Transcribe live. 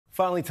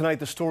Finally tonight,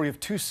 the story of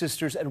two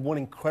sisters and one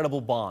incredible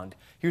bond.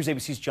 Here's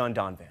ABC's John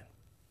Donvan.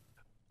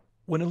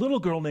 When a little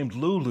girl named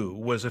LouLou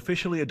was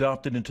officially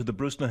adopted into the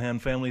Brusnahan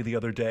family the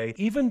other day,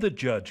 even the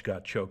judge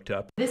got choked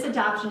up. This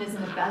adoption is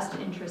in the best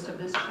interest of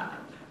this child.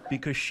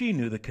 Because she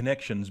knew the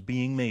connections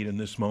being made in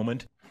this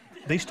moment.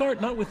 They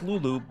start not with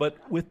LouLou, but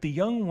with the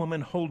young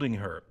woman holding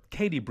her,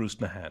 Katie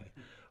Brusnahan,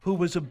 who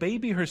was a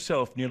baby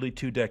herself nearly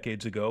 2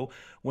 decades ago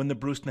when the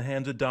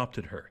Brusnahans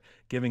adopted her,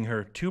 giving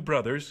her 2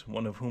 brothers,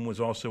 one of whom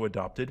was also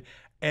adopted,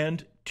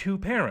 and 2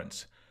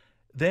 parents.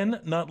 Then,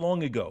 not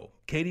long ago,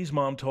 Katie's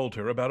mom told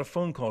her about a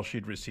phone call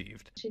she'd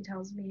received. She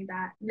tells me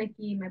that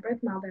Nikki, my birth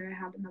mother,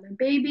 had another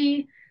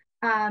baby,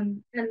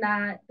 and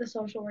that the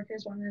social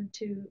workers wanted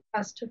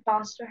us to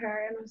foster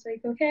her. And I was like,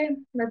 okay,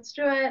 let's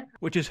do it.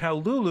 Which is how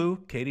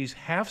LouLou, Katie's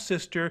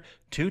half-sister,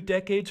 2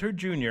 decades her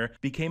junior,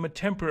 became a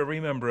temporary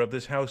member of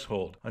this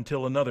household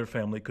until another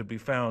family could be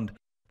found.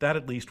 That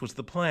at least was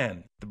the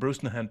plan. The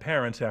Brusnahan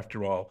parents,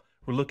 after all,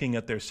 were looking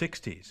at their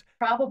 60s.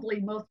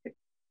 Probably most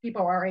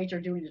people our age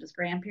are doing it as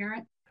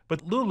grandparent.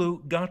 But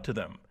LouLou got to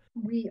them.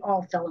 We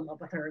all fell in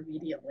love with her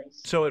immediately.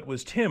 So it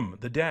was Tim,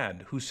 the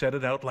dad, who said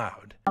it out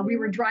loud. We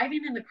were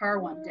driving in the car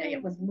one day.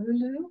 It was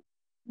LouLou,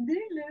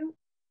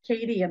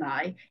 Katie and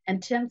I,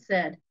 and Tim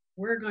said,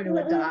 we're going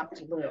to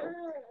adopt Lou.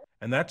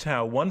 And that's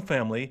how one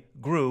family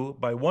grew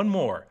by one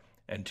more,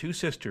 and 2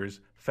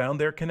 sisters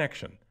found their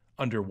connection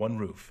under one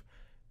roof.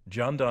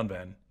 John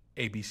Donvan,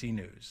 ABC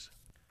News.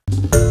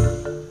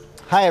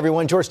 Hi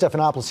everyone, George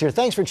Stephanopoulos here.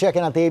 Thanks for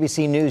checking out the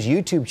ABC News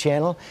YouTube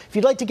channel. If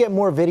you'd like to get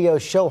more videos,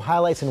 show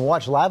highlights, and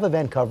watch live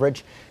event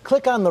coverage,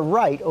 click on the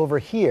right over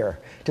here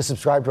to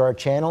subscribe to our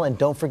channel, and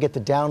don't forget to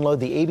download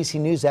the ABC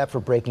News app for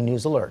breaking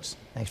news alerts.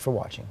 Thanks for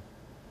watching.